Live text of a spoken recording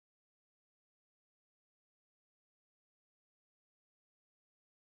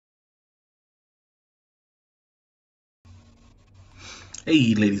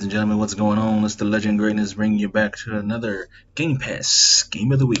Hey, ladies and gentlemen, what's going on? It's the Legend Greatness bringing you back to another Game Pass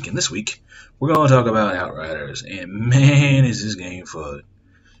Game of the Week. And this week, we're going to talk about Outriders. And man, is this game fun.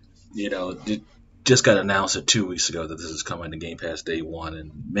 It just got announced 2 weeks ago that this is coming to Game Pass Day 1.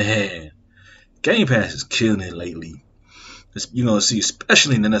 And man, Game Pass is killing it lately. You're going to see,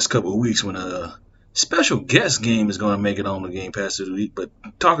 especially in the next couple of weeks, when a special guest game is going to make it on the Game Pass this week. But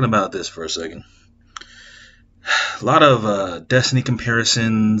talking about this for a second. A lot of Destiny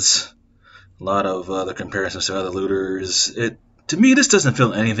comparisons, a lot of other comparisons to other looters. To me, this doesn't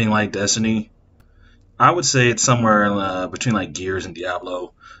feel anything like Destiny. I would say it's somewhere between like Gears and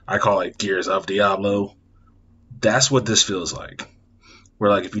Diablo. I call it Gears of Diablo. That's what this feels like. Where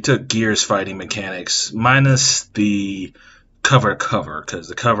like if you took Gears fighting mechanics minus the cover, because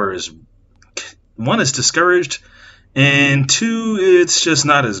the cover is one is discouraged, and two it's just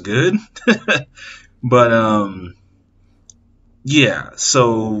not as good. But yeah,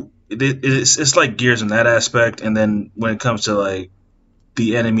 so it's like Gears in that aspect, and then when it comes to like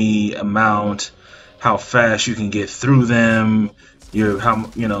the enemy amount, how fast you can get through them, your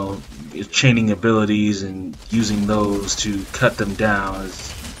chaining abilities and using those to cut them down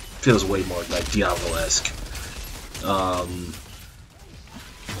feels way more like Diablo-esque. But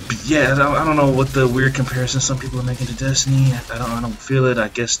yeah, I don't know what the weird comparison some people are making to Destiny. I don't feel it. I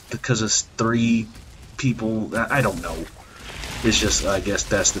guess because it's three people. I don't know. It's just, I guess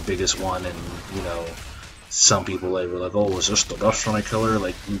that's the biggest one, and some people they were like, "Oh, is this the Destiny killer?"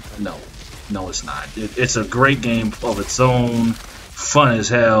 Like, no, it's not. It's a great game of its own, fun as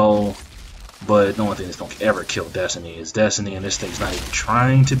hell, but the only thing that's gonna ever kill Destiny is Destiny, and this thing's not even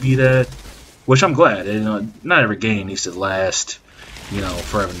trying to be that. Which I'm glad. Not every game needs to last,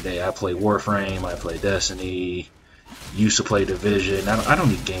 forever and a day. I play Warframe, I play Destiny. Used to play Division. I don't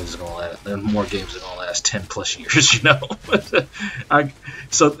need games that are gonna last. And more games that are gonna last 10+ years.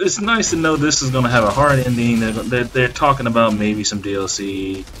 So it's nice to know this is gonna have a hard ending. They're talking about maybe some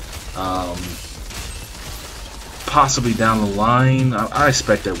DLC, possibly down the line. I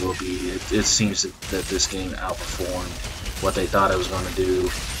expect there will be. It seems that this game outperformed what they thought it was gonna do.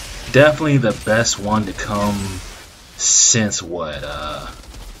 Definitely the best one to come since what? I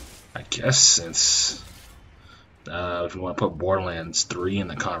guess since. If you want to put Borderlands 3 in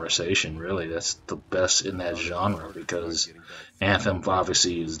the conversation, really, that's the best in that genre because Anthem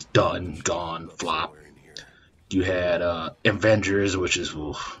obviously is done, gone, flop. You had Avengers, which is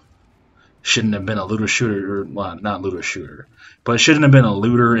shouldn't have been a looter shooter, well, not looter shooter, but it shouldn't have been a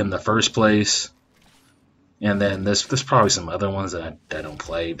looter in the first place. And then there's probably some other ones that I don't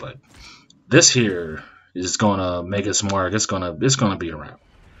play, but this here is gonna make us mark. It's gonna be around.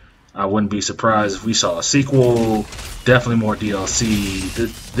 I wouldn't be surprised if we saw a sequel, definitely more DLC.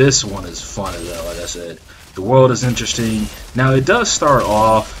 This one is fun as hell, like I said. The world is interesting. Now, it does start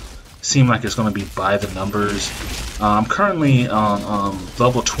off, seem like it's going to be by the numbers. I'm currently on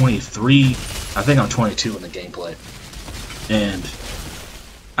level 23. I think I'm 22 in the gameplay. And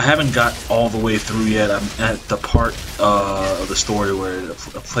I haven't got all the way through yet. I'm at the part of the story where a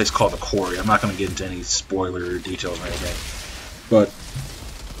place called the Quarry. I'm not going to get into any spoiler details or anything. But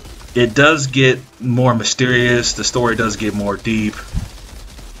it does get more mysterious. The story does get more deep.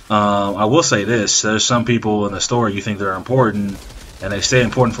 I will say this. There's some people in the story you think they're important, and they stay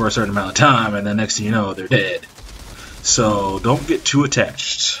important for a certain amount of time, and then next thing you know, they're dead. So don't get too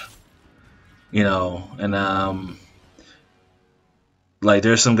attached. And like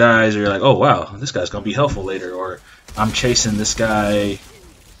there's some guys where you're like, oh wow, this guy's going to be helpful later, or I'm chasing this guy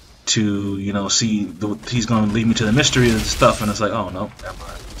to, see he's going to lead me to the mystery and stuff, and it's like, oh no, never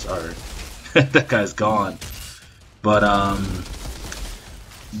mind. Sorry, that guy's gone. But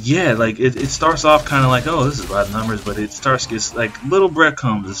yeah, like it starts off kind of like, oh, this is by the numbers, but it gets like little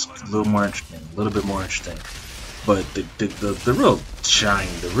breadcrumbs. It's a little more interesting, a little bit more interesting. But the real shine,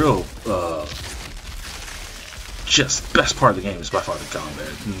 the real just best part of the game is by far the combat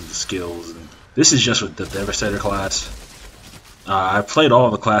and the skills. And this is just with the Devastator class. I played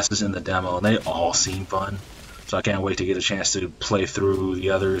all the classes in the demo, and they all seem fun. So I can't wait to get a chance to play through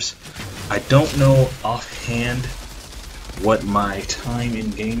the others. I don't know offhand what my time in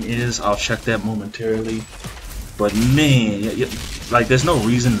game is. I'll check that momentarily. But man, like there's no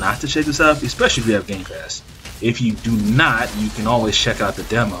reason not to check this out, especially if you have Game Pass. If you do not, you can always check out the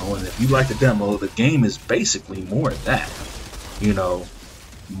demo. And if you like the demo, the game is basically more of that.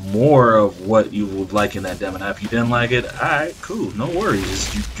 More of what you would like in that demo. Now, if you didn't like it, alright, cool, no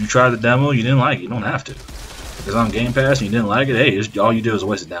worries. You tried the demo, you didn't like it, you don't have to. If it's on Game Pass and you didn't like it, hey, all you did was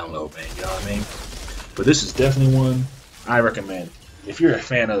waste a download, man. You know what I mean? But this is definitely one I recommend. If you're a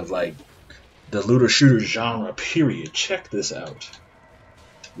fan of like the looter shooter genre, period, check this out.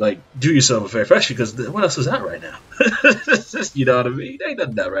 like do yourself a favor, especially because what else is out right now? You know what I mean? Ain't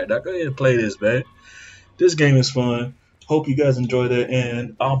nothing out right now. Go ahead and play this, man. This game is fun. Hope you guys enjoyed it,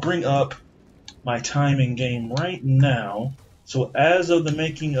 and I'll bring up my time in game right now. So as of the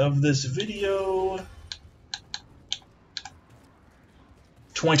making of this video,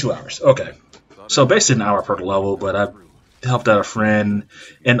 22 hours. Okay. So basically an hour per level, but I helped out a friend.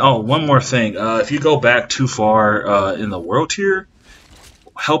 And oh, one more thing. If you go back too far in the world tier,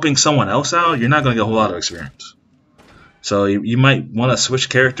 helping someone else out, you're not going to get a whole lot of experience. So you might want to switch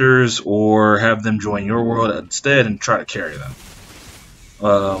characters or have them join your world instead and try to carry them.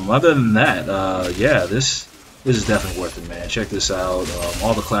 Other than that, yeah, this is definitely worth it, man. Check this out.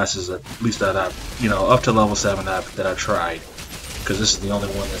 All the classes, at least that I've, you know, up to level 7 that I've tried. Because this is the only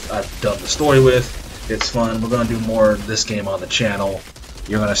one that I've done the story with. It's fun. We're going to do more of this game on the channel.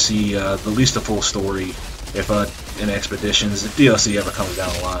 You're going to see at least the full story. If in Expeditions, if DLC ever comes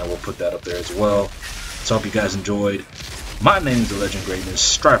down the line, we'll put that up there as well. So I hope you guys enjoyed. My name is The Legend Greatness.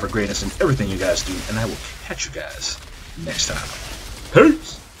 Strive for greatness in everything you guys do. And I will catch you guys next time.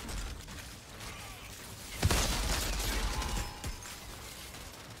 Peace!